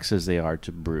complex as they are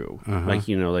to brew, like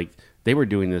they were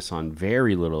doing this on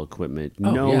very little equipment,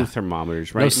 no yeah.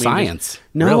 thermometers, right? No I mean, science.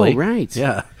 no, really. right?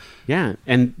 Yeah. yeah,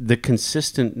 and the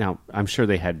consistent. Now, I'm sure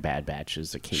they had bad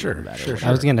batches that came Sure, out of that. or sure, whatever.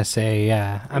 I was gonna say,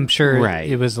 yeah. I'm sure Right.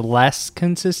 it was less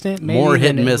consistent. Maybe More hit than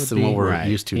and it miss would than what be. we're Right.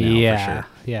 used to now, Yeah, for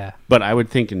sure. yeah. But I would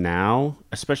think now,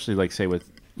 especially like say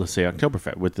with let's say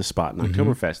Oktoberfest with the Spaten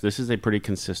Oktoberfest, this is a pretty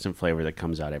consistent flavor that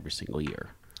comes out every single year.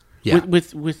 Yeah.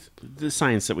 With the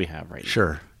science that we have right now.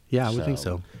 Sure. Yeah, I would think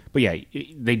so. But yeah,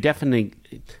 they definitely,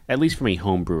 at least from a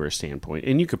home brewer standpoint,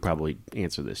 and you could probably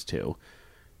answer this too,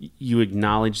 you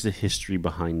acknowledge the history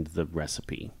behind the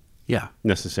recipe Yeah.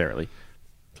 necessarily.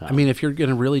 I mean, if you're going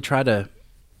to really try to,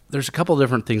 there's a couple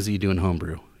different things that you do in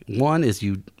homebrew. One is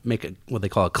you make what they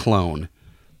call a clone.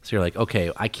 So you're like,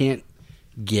 okay, I can't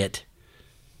get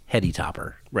Heady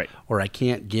Topper. Right. Or I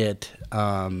can't get,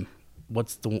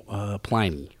 what's the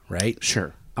Pliny, right?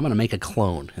 Sure. I'm going to make a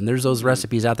clone. And there's those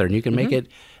recipes out there, and you can make it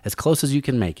as close as you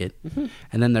can make it.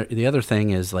 And then the other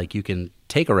thing is, like, you can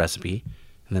take a recipe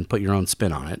and then put your own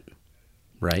spin on it,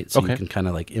 right? So you can kind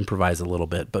of, like, improvise a little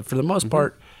bit. But for the most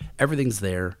part, everything's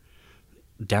there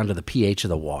down to the pH of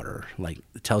the water. Like,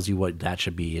 it tells you what that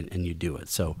should be, and you do it.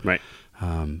 So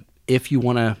if you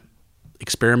want to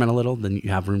experiment a little, then you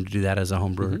have room to do that as a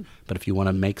home brewer. But if you want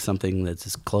to make something that's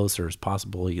as close or as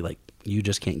possible, you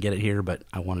just can't get it here, but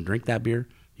I want to drink that beer,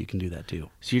 you can do that too.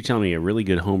 So you're telling me a really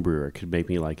good home brewer could make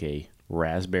me like a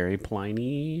raspberry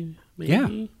Pliny, maybe?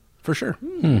 Yeah, for sure.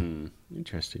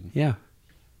 Interesting. Yeah,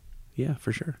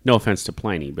 for sure. No offense to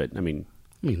Pliny, but I mean,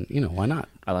 why not?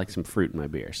 I like some fruit in my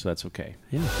beer, so that's okay.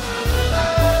 Yeah.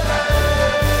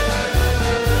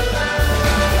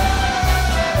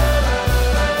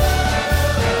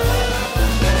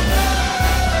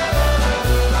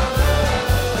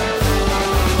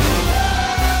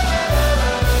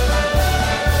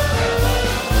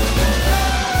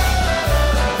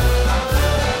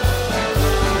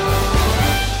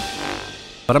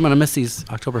 But I'm going to miss these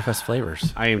Oktoberfest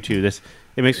flavors. I am too.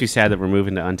 It makes me sad that we're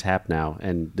moving to Untapped now,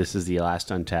 and this is the last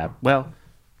Untapped. Well,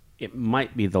 it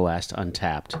might be the last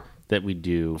Untapped that we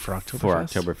do For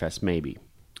Oktoberfest? Oktoberfest, maybe.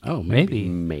 Oh, maybe.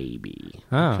 Maybe.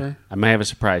 Oh. Okay. I might have a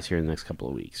surprise here in the next couple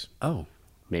of weeks. Oh,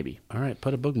 Maybe. all right.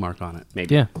 Put a bookmark on it.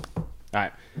 Maybe. Yeah. All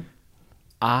right.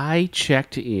 I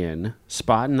checked in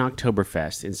Spaten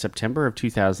Oktoberfest in September of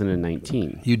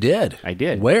 2019 You did? I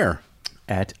did. Where?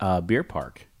 at Beer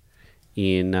Park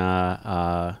in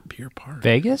Beer Park.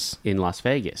 Vegas? in Las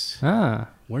Vegas. Ah.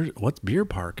 What's Beer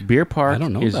Park? Beer Park I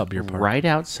don't know is about Beer Park. right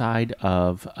outside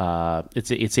of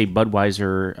it's a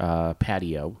Budweiser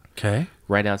patio Okay.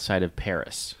 right outside of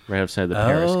Paris, right outside the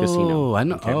Paris casino. Oh, I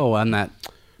know. Okay. Oh, on that.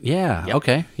 Yeah. Yep.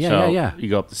 Okay. Yeah. So yeah. You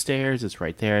go up the stairs. It's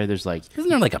right there. There's like Isn't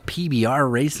there like a PBR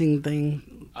racing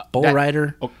thing? Bull that-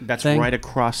 rider? Oh, that's thing? right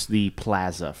across the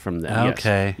plaza from them. Yes.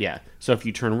 Okay. Yeah. So if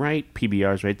you turn right,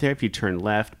 PBR's right there. If you turn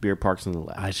left, Beer Park's on the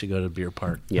left. I should go to Beer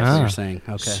Park. Yes. That's what Ah. you're saying.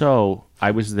 Okay. So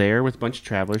I was there with a bunch of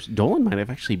travelers. Dolan might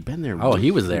have actually been there. Oh, he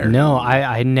was there. No,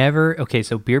 I never. Okay,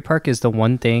 so Beer Park is the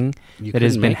one thing You that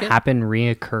has couldn't been make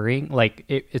it? reoccurring. Like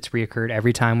it's reoccurred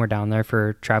every time we're down there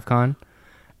for TravCon,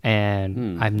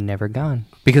 and I've never gone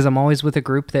because I'm always with a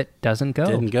group that doesn't go.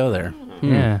 Didn't go there.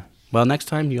 Yeah, Well, next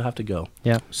time you have to go.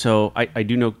 yeah. So I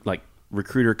do know, like,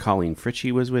 recruiter Colleen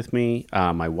Fritchie was with me.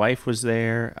 My wife was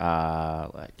there.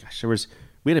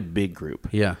 We had a big group.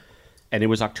 Yeah. And it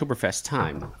was Oktoberfest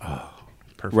time.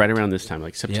 Perfect. Right around this time,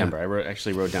 like September. Yeah. I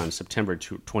actually wrote down September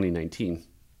 2019.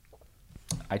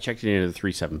 I checked it into the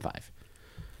 375.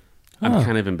 I'm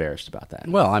kind of embarrassed about that.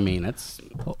 Well, I mean,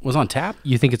 was on tap.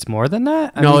 You think it's more than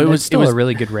that? I No, mean, it was- it's still it was- a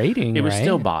really good rating. It was right?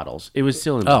 still bottles. It was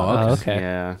still in Oh, bottles. okay.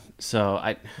 Yeah. So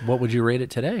What would you rate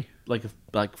it today? like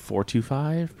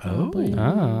 4.25 probably.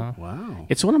 Oh, Wow.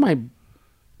 It's one of my.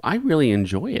 I really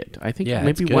enjoy it. I think Yeah,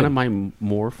 maybe it's one good. of my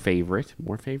more favorite.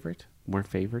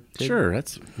 Sure,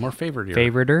 that's more favorite.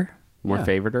 favoriter. More Yeah.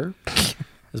 favoriter.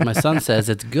 As my son says,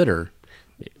 it's gooder.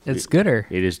 It's gooder.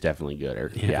 It is definitely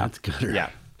gooder. Yeah, it's gooder. Yeah.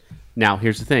 Now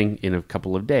here's the thing. In a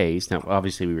couple of days. Now,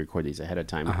 obviously, we record these ahead of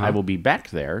time. I will be back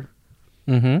there.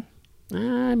 Mm-hmm.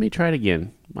 I may try it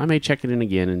again. I may check it in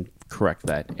again and correct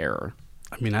that error.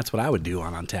 I mean, that's what I would do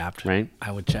on Untapped. Right.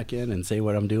 I would check in and say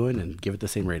what I'm doing and give it the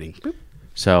same rating. Boop.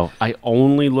 So I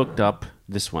only looked up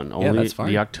this one. Only that's fine.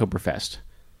 the Oktoberfest.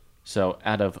 So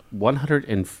out of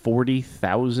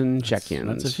 140,000 check-ins,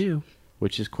 That's a few.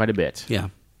 which is quite a bit. Yeah.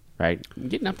 Right,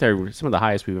 getting up there with some of the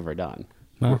highest we've ever done.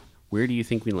 Wow. Where do you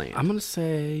think we land? I'm going to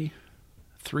say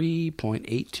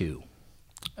 3.82.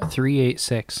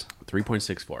 386.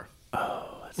 3.64.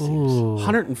 Ooh.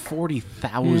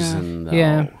 140,000 though.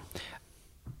 Yeah.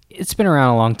 It's been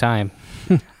around a long time.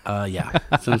 Yeah.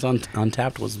 Since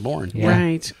Untapped was born. Yeah.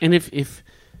 Right. And if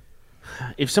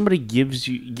somebody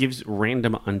gives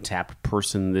random Untapped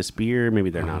person this beer, maybe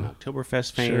they're not an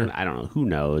Oktoberfest fan. Sure. I don't know. Who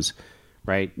knows?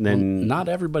 Right. Then Not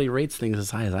everybody rates things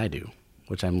as high as I do,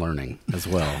 which I'm learning as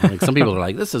well. Like some people are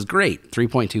like, this is great,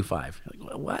 3.25.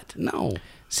 Like, what? No.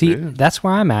 See, that's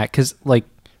where I'm at because, like,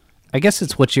 I guess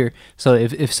it's what you're. So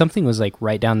if something was like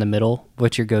right down the middle,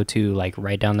 what's your go-to? Like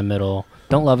right down the middle.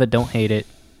 Don't love it, don't hate it.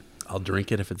 I'll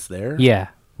drink it if it's there. Yeah,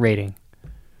 rating.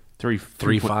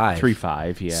 3.5.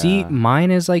 3.5. Yeah. See,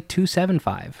 mine is like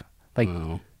 2.75. Like,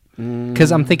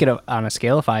 because I'm thinking of on a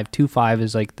scale of 5, 2.5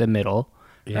 is like the middle,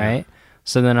 right?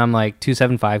 So then I'm like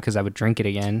 2.75 because I would drink it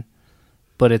again,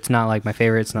 but it's not like my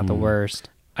favorite. It's not the worst.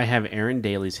 I have Aaron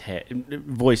Daly's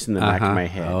voice in the back of my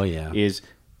head. Oh, yeah. Is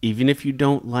even if you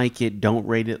don't like it, don't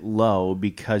rate it low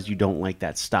because you don't like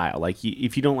that style. Like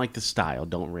if you don't like the style,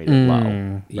 don't rate it low.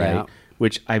 Right. Yeah.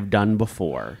 which I've done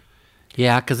before.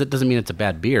 Yeah, because it doesn't mean it's a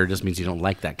bad beer. It just means you don't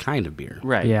like that kind of beer.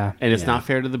 Right. Yeah. And it's not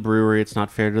fair to the brewery. It's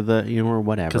not fair to the, or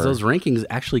whatever. Because those rankings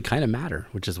actually kind of matter,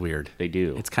 which is weird. They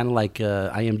do. It's kind of like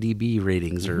IMDb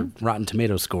ratings or Rotten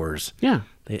Tomato scores. Yeah.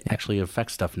 They actually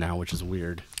affect stuff now, which is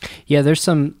weird. Yeah, there's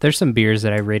some beers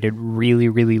that I rated really,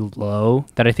 really low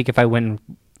that I think if I went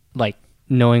like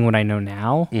knowing what I know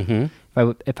now,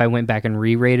 if I went back and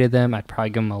re-rated them, I'd probably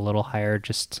give them a little higher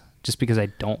just because I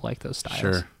don't like those styles.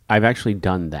 Sure. I've actually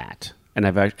done that. And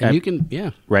you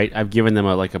can, right. I've given them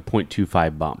a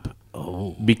 0.25 bump.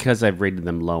 Oh, because I've rated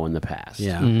them low in the past.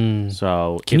 Yeah.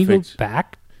 So can you go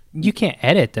back? You can't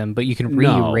edit them, but you can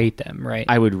re-rate them, right?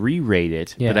 I would re-rate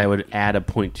it, but Yeah. I would add a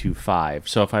 0.25.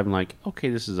 So if I'm like, okay,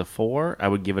 this is a 4, I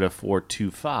would give it a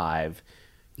 4.25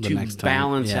 to next time,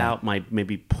 balance yeah. out my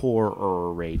maybe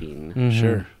poorer rating.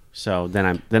 Sure. So then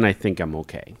I think I'm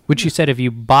okay. Which you said if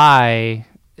you buy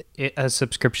a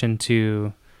subscription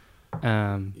to.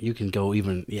 You can go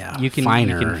even finer. You can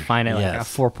find it like a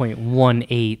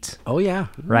 4.18. Oh yeah,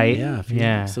 Right? Yeah, if you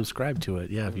Yeah. subscribe to it,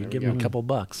 if you give them a couple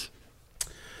bucks.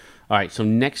 All right, so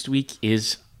next week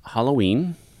is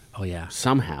Halloween. Oh yeah,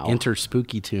 Somehow. enter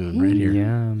spooky tune right here.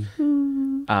 Yeah.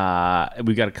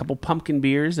 We've got a couple pumpkin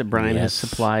beers that Brian has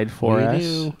supplied for we us.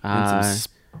 do. And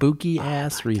some spooky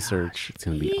ass research. It's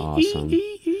going to be awesome.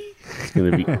 It's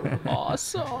going to be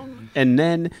awesome. And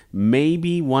then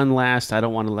maybe one last, I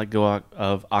don't want to let go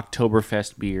of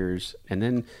Oktoberfest beers. And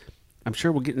then I'm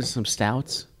sure we'll get into some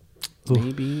stouts.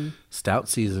 Maybe. Stout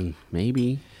season.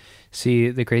 Maybe. See,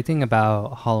 the great thing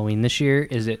about Halloween this year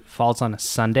is it falls on a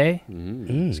Sunday.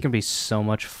 There's going to be so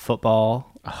much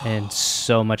football and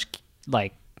so much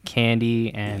like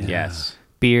candy and Yes.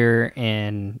 beer,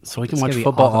 and So we can it's watch gonna be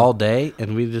football awesome. all day,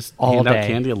 and we just hand out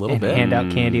candy a little and bit. Hand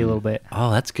out candy a little bit,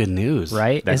 Oh, that's good news,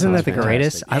 right? That Isn't that sounds the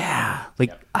greatest?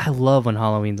 fantastic. I love when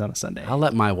Halloween's on a Sunday. I'll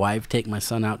let my wife take my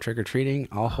son out trick or treating.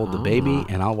 I'll hold the baby,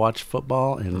 and I'll watch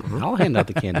football, and I'll hand out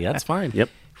the candy. That's fine. Yep.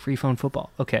 Free phone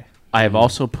football. Okay. I have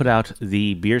also put out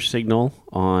the beer signal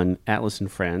on Atlas and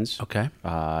Friends. Okay.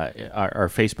 Our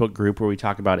Facebook group where we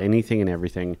talk about anything and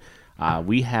everything.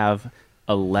 We have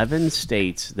 11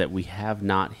 states that we have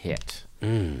not hit.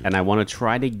 And I want to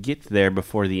try to get there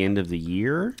before the end of the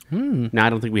year. Now, I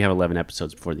don't think we have 11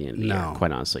 episodes before the end of the year,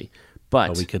 quite honestly.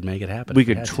 But we could make it happen. we if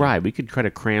could had to. try. We could try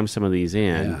to cram some of these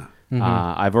in.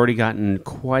 Yeah. I've already gotten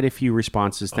quite a few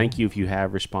responses. Thank you if you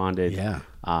have responded. Yeah.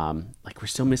 Like we're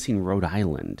still missing Rhode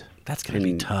Island. That's going to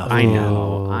be tough. I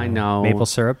know. Maple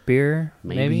syrup beer,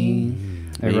 maybe.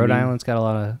 Maybe. Rhode Island's got a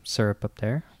lot of syrup up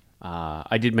there.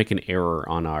 I did make an error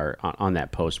on on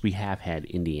that post. We have had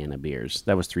Indiana beers.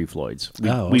 That was Three Floyds.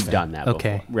 We've done that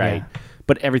Okay, before. Right. yeah.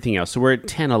 But everything else. So we're at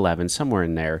 10, 11, somewhere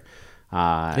in there.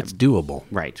 It's doable.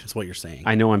 Right. That's what you're saying.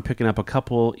 I know I'm picking up a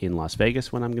couple in Las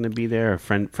Vegas when I'm going to be there. A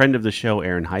friend of the show,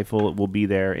 Aaron Heifel, will be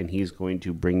there, and he's going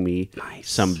to bring me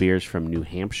some beers from New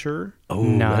Hampshire. Oh,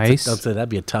 Nice. That'd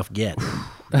be a tough get.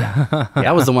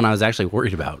 That was the one I was actually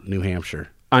worried about, New Hampshire.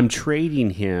 I'm trading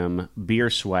him beer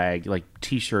swag, like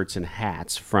T-shirts and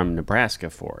hats from Nebraska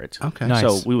for it. Okay. Nice.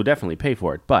 So we will definitely pay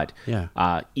for it. But Yeah.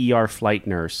 ER flight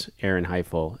nurse Aaron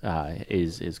Heifel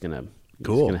is going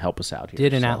to help us out here.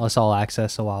 Did an So- Atlas All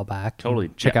Access a while back. Totally.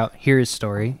 Check Yeah. out Hear His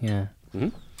Story. Yeah.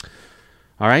 All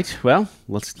right. Well,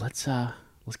 let's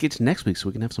get to next week so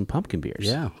we can have some pumpkin beers.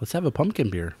 Yeah. Let's have a pumpkin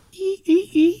beer.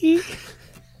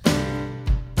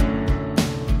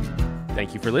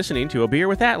 Thank you for listening to A Beer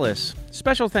with Atlas.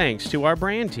 Special thanks to our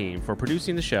brand team for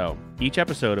producing the show. Each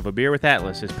episode of A Beer with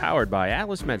Atlas is powered by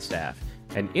Atlas MedStaff,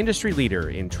 an industry leader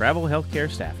in travel healthcare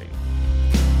staffing.